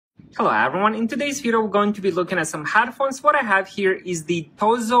Hello everyone, in today's video we're going to be looking at some headphones. What I have here is the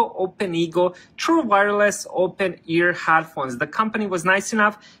TOZO OPENEOG True Wireless Open Ear Headphones. The company was nice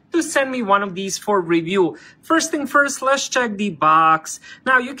enough to send me one of these for review. First thing first, let's check the box.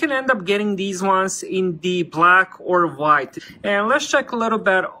 Now you can end up getting these ones in the black or white. And let's check a little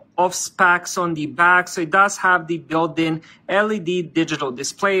bit of specs on the back. So it does have the built-in LED digital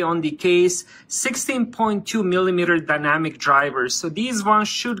display on the case, 16.2 millimeter dynamic drivers. So these ones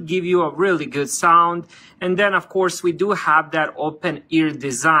should give you a really good sound. And then of course we do have that open ear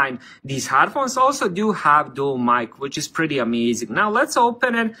design. These headphones also do have dual mic, which is pretty amazing. Now let's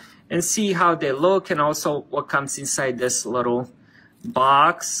open it and see how they look and also what comes inside this little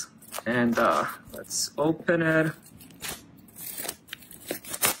box. And let's open it.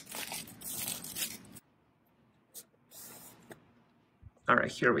 All right,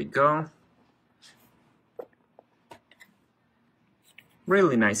 here we go.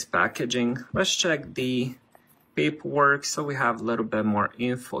 Really nice packaging. Let's check the paperwork. So we have a little bit more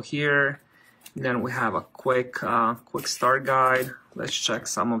info here. And then we have a quick start guide. Let's check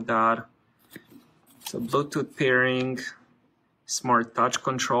some of that. So Bluetooth pairing, smart touch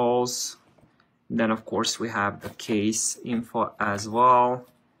controls. And then of course we have the case info as well.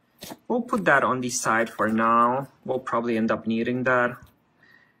 We'll put that on the side for now. We'll probably end up needing that.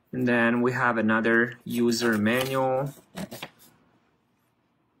 And then we have another user manual.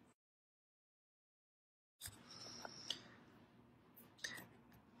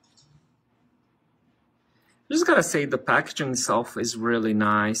 Just gotta say the packaging itself is really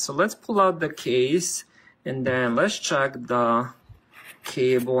nice. So let's pull out the case and then let's check the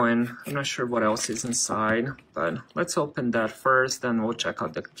cable, and I'm not sure what else is inside, but let's open that first, then we'll check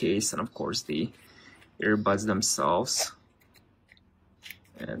out the case and of course the earbuds themselves.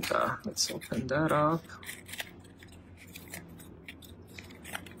 And let's open that up.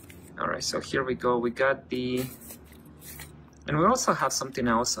 All right, so here we go. We got the, and we also have something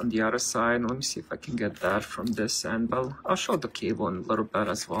else on the other side. Let me see if I can get that from this end, but I'll show the cable in a little bit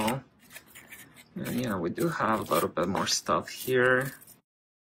as well. And yeah, we do have a little bit more stuff here.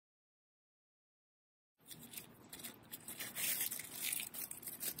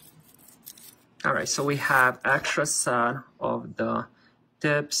 All right, so we have extra set of the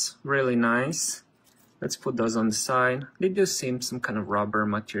tips, really nice. Let's put those on the side. They do seem some kind of rubber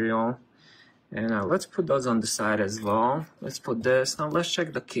material. And let's put those on the side as well. Let's put this. Now let's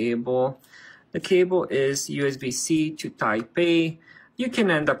check the cable. The cable is USB-C to Type-A. You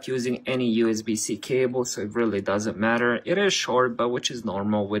can end up using any USB-C cable, so it really doesn't matter. It is short, but which is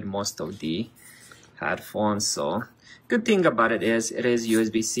normal with most of the headphones. So good thing about it is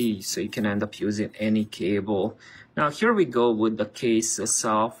USB-C, so you can end up using any cable. Now here we go with the case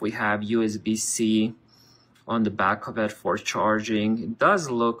itself. We have USB-C on the back of it for charging. It does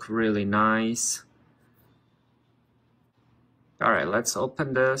look really nice. All right, let's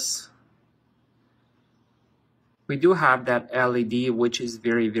open this. We do have that LED, which is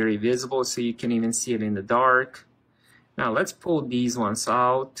very, very visible, so you can even see it in the dark. Now let's pull these ones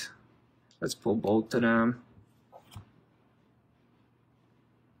out. Let's pull both of them.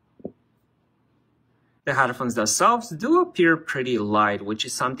 The headphones themselves do appear pretty light, which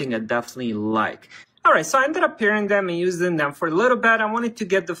is something I definitely like. All right, so I ended up pairing them and using them for a little bit. I wanted to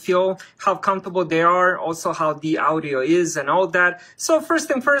get the feel, how comfortable they are, also how the audio is and all that. So first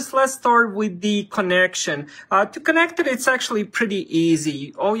thing first, let's start with the connection. To connect it, it's actually pretty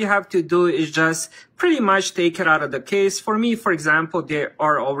easy. All you have to do is just pretty much take it out of the case. For me, for example, they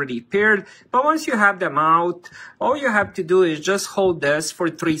are already paired, but once you have them out, all you have to do is just hold this for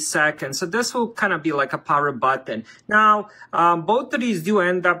 3 seconds. So this will kind of be like a power button. Now, both of these do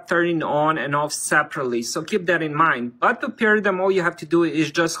end up turning on and off separately, so keep that in mind. But to pair them, all you have to do is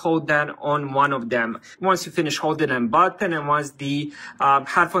just hold that on one of them. Once you finish holding them button, and once the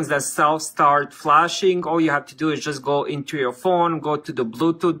headphones themselves start flashing, all you have to do is just go into your phone, go to the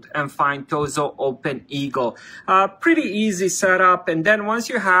Bluetooth, and find TOZO OPENEOG. Pretty easy setup. And then once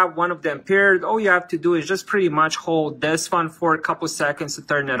you have one of them paired, all you have to do is just pretty much hold this one for a couple seconds to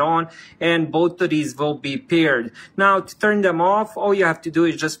turn it on, and both of these will be paired. Now to turn them off, all you have to do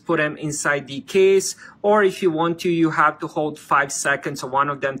is just put them inside the case, or if you want to, you have to hold 5 seconds on one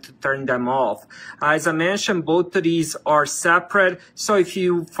of them to turn them off. As I mentioned, both of these are separate. So if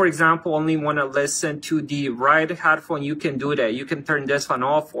you, for example, only want to listen to the right headphone, you can do that. You can turn this one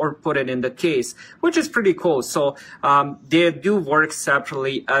off or put it in the case, which is pretty cool. So they do work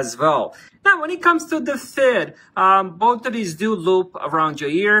separately as well. Now, when it comes to the fit, both of these do loop around your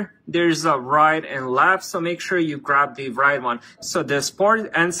ear. There's a right and left, so make sure you grab the right one. So this part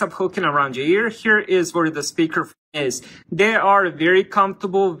ends up hooking around your ear. Here is where the speaker is they are very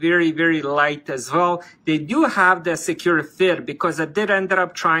comfortable, very light as well. They do have the secure fit because I did end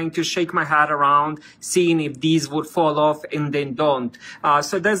up trying to shake my head around, seeing if these would fall off, and they don't.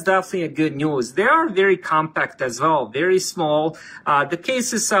 So that's definitely a good news. They are very compact as well, very small. The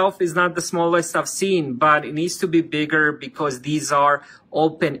case itself is not the smallest I've seen, but it needs to be bigger because these are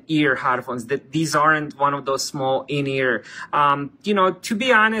open ear headphones. These aren't one of those small in-ear. You know, to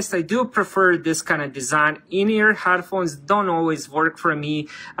be honest, I do prefer this kind of design. In-ear headphones don't always work for me.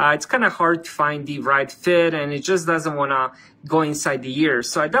 It's kind of hard to find the right fit, and it just doesn't want to go inside the ear.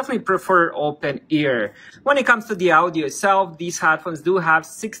 So I definitely prefer open ear. When it comes to the audio itself, these headphones do have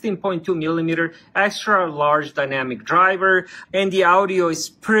 16.2 millimeter extra large dynamic driver, and the audio is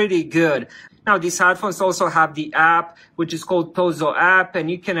pretty good. Now, these headphones also have the app, which is called TOZO app, and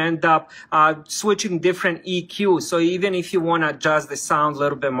you can end up switching different EQs. So even if you want to adjust the sound a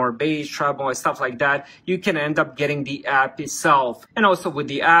little bit more bass, treble, and stuff like that, you can end up getting the app itself. And also with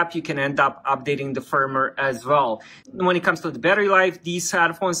the app, you can end up updating the firmware as well. When it comes to the battery life, these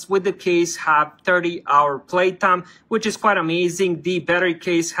headphones with the case have 30-hour playtime, which is quite amazing. The battery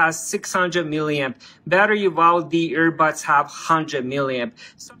case has 600 milliamp battery, while the earbuds have 100 milliamp.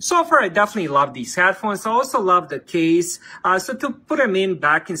 So far, I definitely love these headphones. I also love the case. So to put them in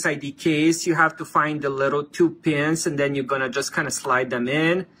back inside the case, you have to find the little 2 pins, and then you're gonna just kind of slide them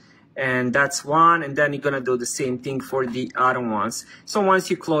in. And that's one, and then you're gonna do the same thing for the other ones. So once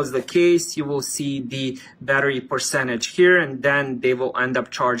you close the case, you will see the battery percentage here, and then they will end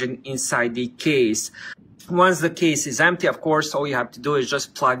up charging inside the case. Once the case is empty, of course, all you have to do is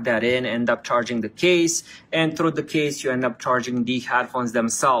just plug that in, end up charging the case, and through the case, you end up charging the headphones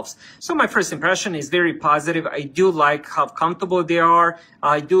themselves. So my first impression is very positive. I do like how comfortable they are.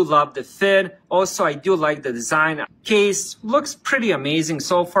 I do love the fit. Also, I do like the design. Case looks pretty amazing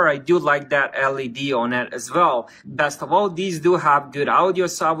so far. I do like that LED on it as well. Best of all, these do have good audio,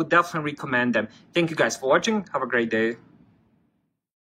 so I would definitely recommend them. Thank you guys for watching. Have a great day.